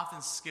 we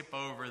often skip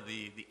over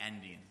the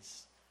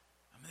endings.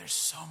 I mean, there's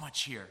so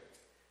much here.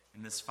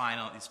 In these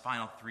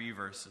final 3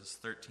 verses,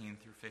 13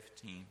 through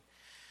 15,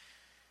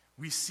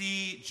 we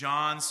see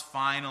John's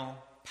final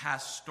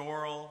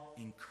pastoral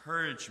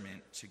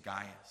encouragement to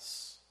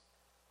Gaius.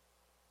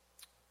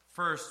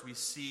 First, we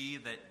see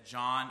that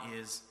John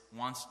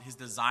wants his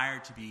desire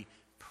to be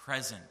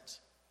present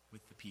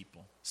with the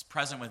people. He's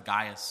present with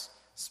Gaius,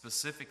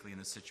 specifically in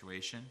this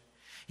situation.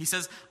 He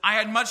says, I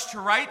had much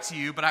to write to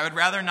you, but I would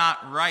rather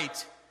not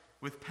write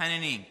with pen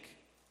and ink.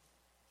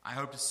 I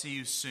hope to see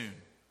you soon.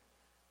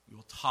 We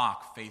will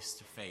talk face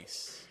to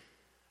face.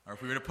 Or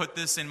if we were to put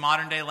this in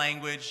modern day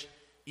language,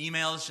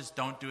 emails just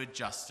don't do it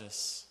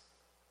justice.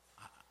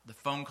 The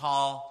phone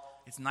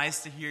call, it's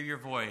nice to hear your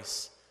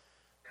voice,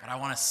 but I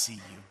want to see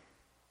you.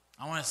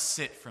 I want to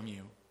sit from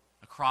you,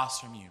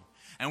 across from you.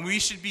 And we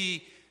should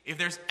be, if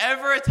there's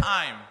ever a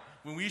time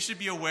when we should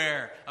be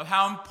aware of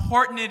how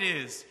important it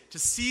is to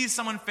see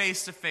someone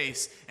face to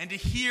face and to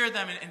hear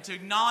them and to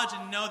acknowledge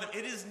and know that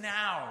it is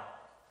now.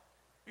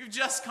 We've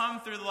just come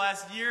through the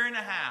last year and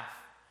a half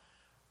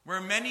where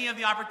many of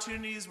the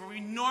opportunities where we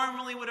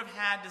normally would have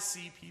had to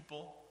see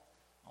people,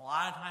 a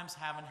lot of times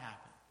haven't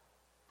happened.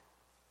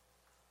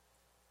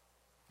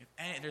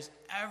 If there's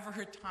ever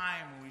a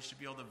time when we should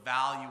be able to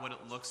value what it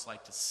looks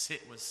like to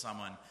sit with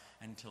someone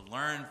and to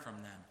learn from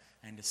them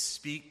and to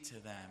speak to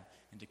them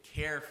and to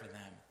care for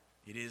them,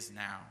 it is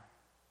now.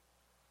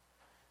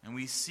 And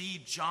we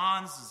see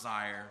John's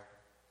desire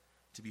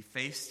to be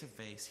face to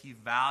face. He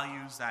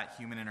values that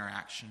human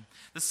interaction.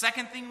 The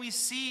second thing we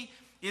see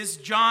is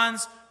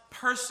John's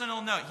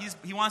personal note.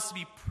 He wants to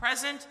be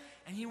present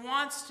and he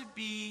wants to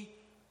be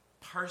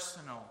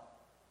personal.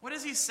 What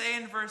does he say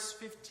in verse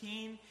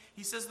 15?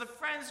 He says, the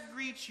friends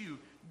greet you.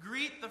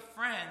 Greet the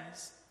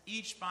friends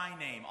each by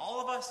name. All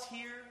of us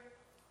here,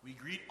 we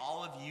greet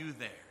all of you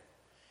there.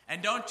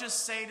 And don't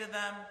just say to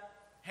them,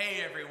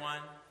 hey everyone,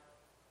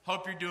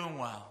 hope you're doing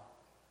well.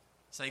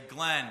 Say,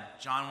 Glenn,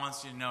 John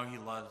wants you to know he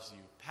loves you.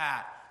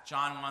 Pat,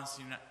 John wants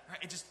you to know.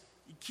 Right?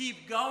 You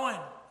keep going.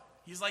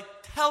 He's like,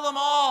 tell them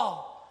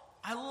all.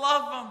 I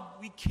love them.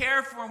 We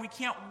care for them. We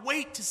can't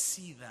wait to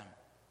see them.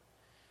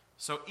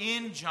 So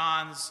in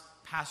John's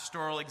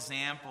pastoral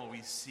example,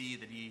 we see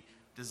that he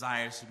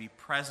desires to be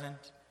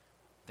present,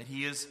 that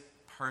he is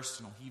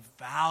personal. He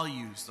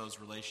values those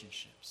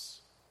relationships.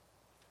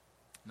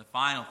 And the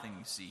final thing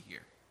we see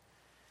here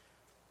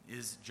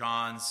is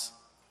John's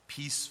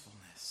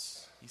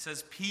peacefulness. He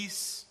says,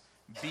 peace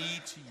be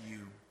to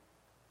you.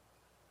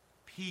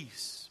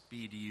 Peace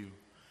be to you.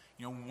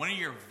 You know, one of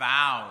your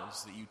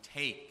vows that you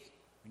take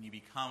when you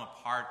become a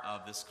part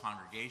of this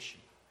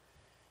congregation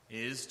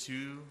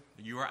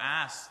you are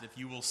asked if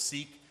you will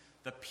seek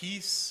the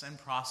peace and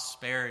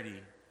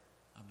prosperity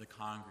of the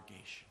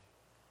congregation.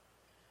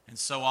 And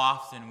so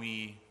often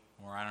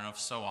or I don't know if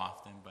so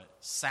often, but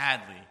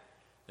sadly,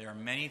 there are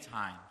many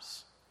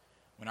times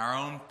when our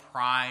own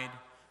pride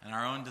and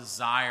our own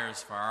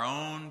desires for our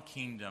own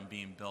kingdom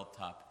being built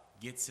up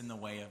gets in the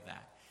way of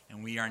that.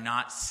 And we are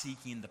not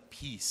seeking the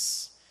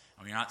peace,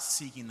 and we are not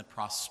seeking the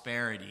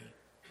prosperity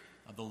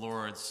of the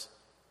Lord's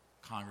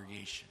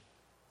congregation.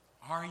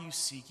 Are you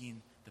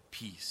seeking the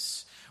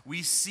peace?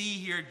 We see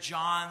here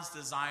John's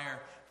desire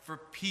for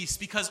peace,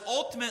 because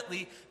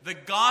ultimately the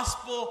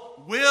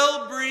gospel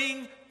will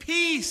bring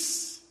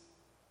peace.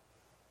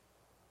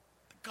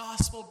 The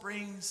gospel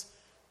brings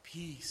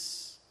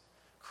peace.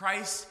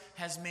 Christ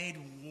has made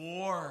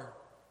war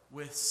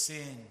with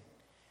sin.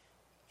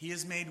 He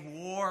has made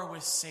war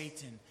with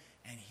Satan,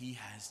 and he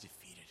has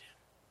defeated him.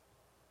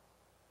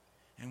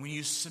 And when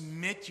you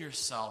submit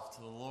yourself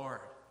to the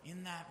Lord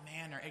in that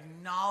manner,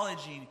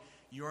 acknowledging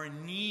your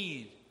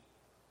need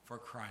for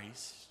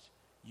Christ,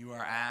 you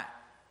are at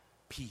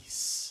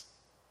peace.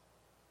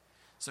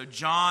 So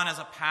John, as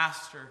a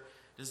pastor,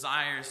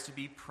 desires to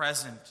be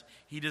present.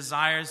 He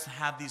desires to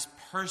have these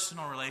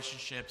personal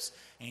relationships,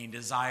 and he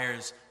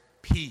desires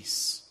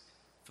peace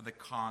for the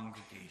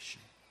congregation.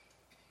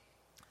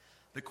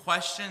 The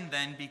question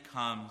then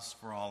becomes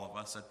for all of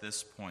us at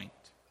this point,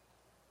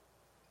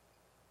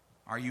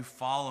 are you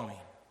following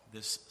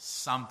this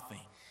something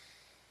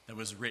that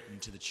was written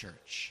to the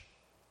church?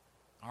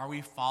 Are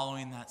we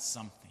following that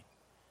something?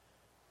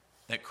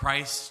 That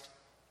Christ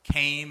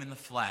came in the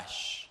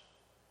flesh,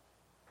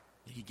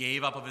 that he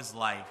gave up of his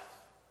life,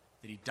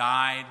 that he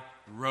died,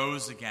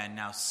 rose again,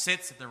 now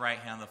sits at the right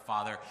hand of the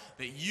Father,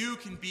 that you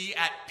can be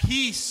at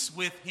peace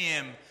with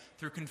him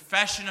through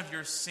confession of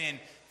your sin,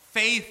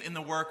 faith in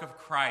the work of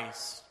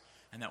Christ,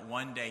 and that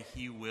one day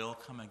he will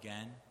come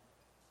again?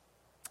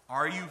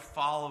 Are you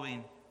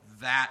following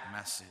that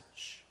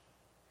message?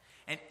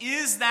 And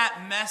is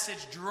that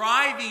message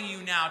driving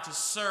you now to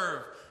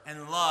serve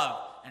and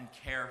love and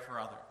care for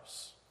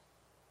others?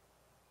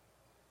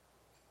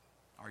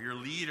 Are your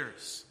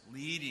leaders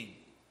leading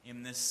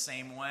in this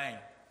same way?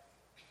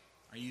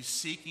 Are you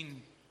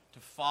seeking to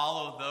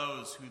follow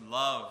those who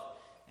love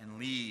and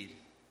lead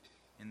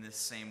in this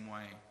same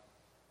way?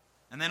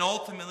 And then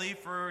ultimately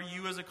for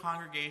you as a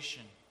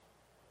congregation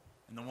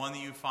and the one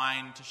that you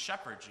find to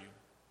shepherd you,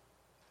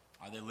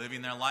 are they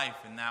living their life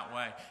in that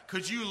way?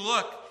 Could you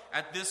look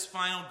at this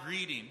final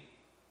greeting?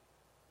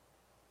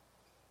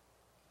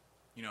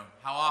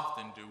 How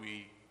often do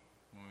we,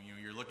 when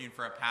you're looking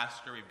for a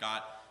pastor, we've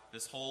got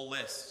this whole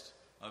list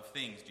of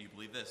things. Do you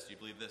believe this? Do you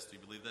believe this? Do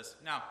you believe this?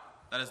 Now,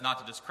 that is not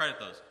to discredit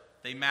those.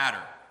 They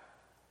matter.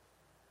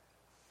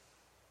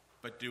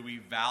 But do we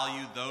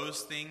value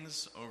those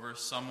things over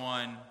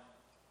someone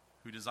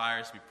who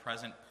desires to be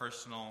present,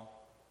 personal,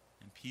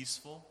 and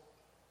peaceful?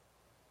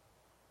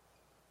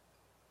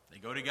 They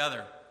go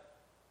together.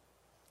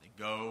 They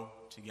go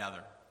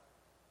together.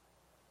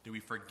 Do we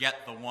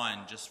forget the one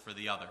just for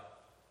the other?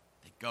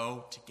 They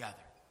go together.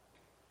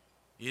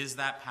 Is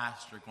that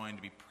pastor going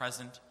to be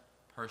present,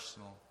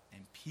 personal,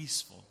 and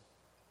peaceful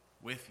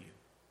with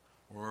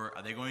you? Or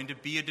are they going to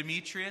be a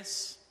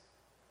Demetrius?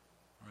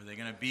 Or are they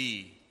going to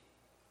be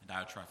a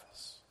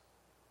Diotrephes?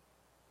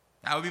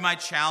 That would be my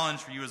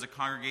challenge for you as a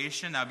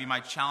congregation. That would be my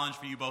challenge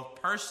for you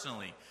both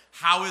personally.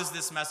 How is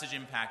this message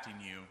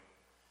impacting you?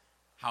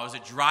 How is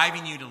it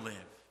driving you to live?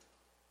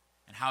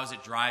 And how is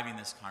it driving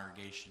this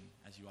congregation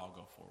as you all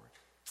go forward?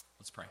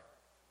 Let's pray.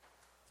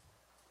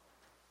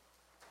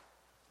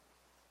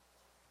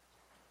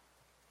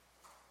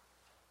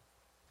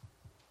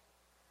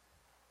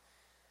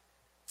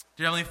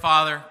 Dear Heavenly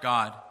Father,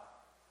 God,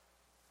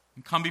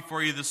 we come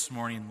before you this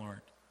morning,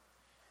 Lord.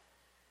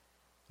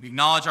 We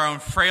acknowledge our own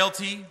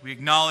frailty. We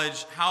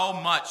acknowledge how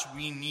much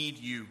we need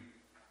you.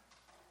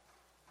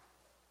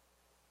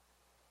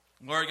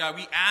 Lord God,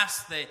 we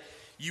ask that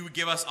you would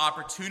give us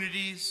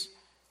opportunities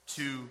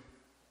to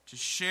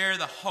share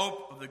the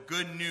hope of the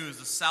good news,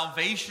 the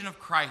salvation of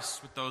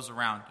Christ with those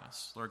around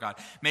us, Lord God.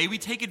 May we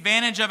take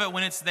advantage of it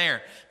when it's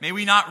there. May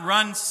we not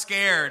run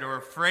scared or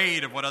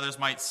afraid of what others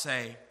might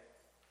say.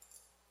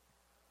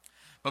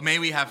 But may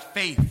we have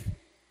faith,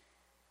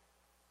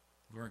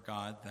 Lord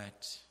God,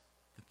 that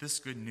this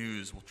good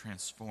news will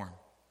transform.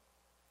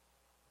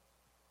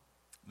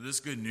 This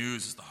good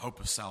news is the hope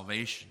of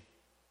salvation.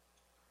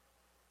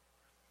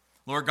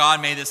 Lord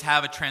God, may this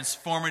have a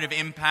transformative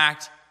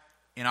impact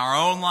in our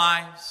own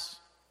lives.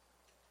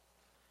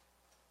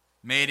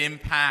 May it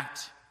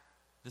impact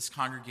this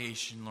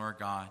congregation, Lord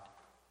God.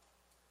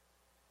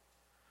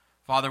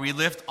 Father, we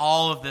lift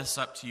all of this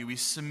up to you. We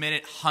submit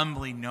it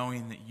humbly,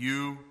 knowing that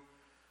you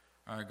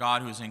are a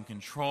God who is in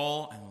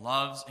control and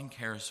loves and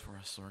cares for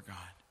us, Lord God.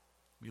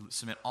 We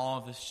submit all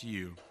of this to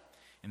you.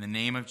 In the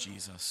name of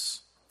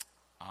Jesus,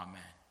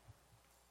 amen.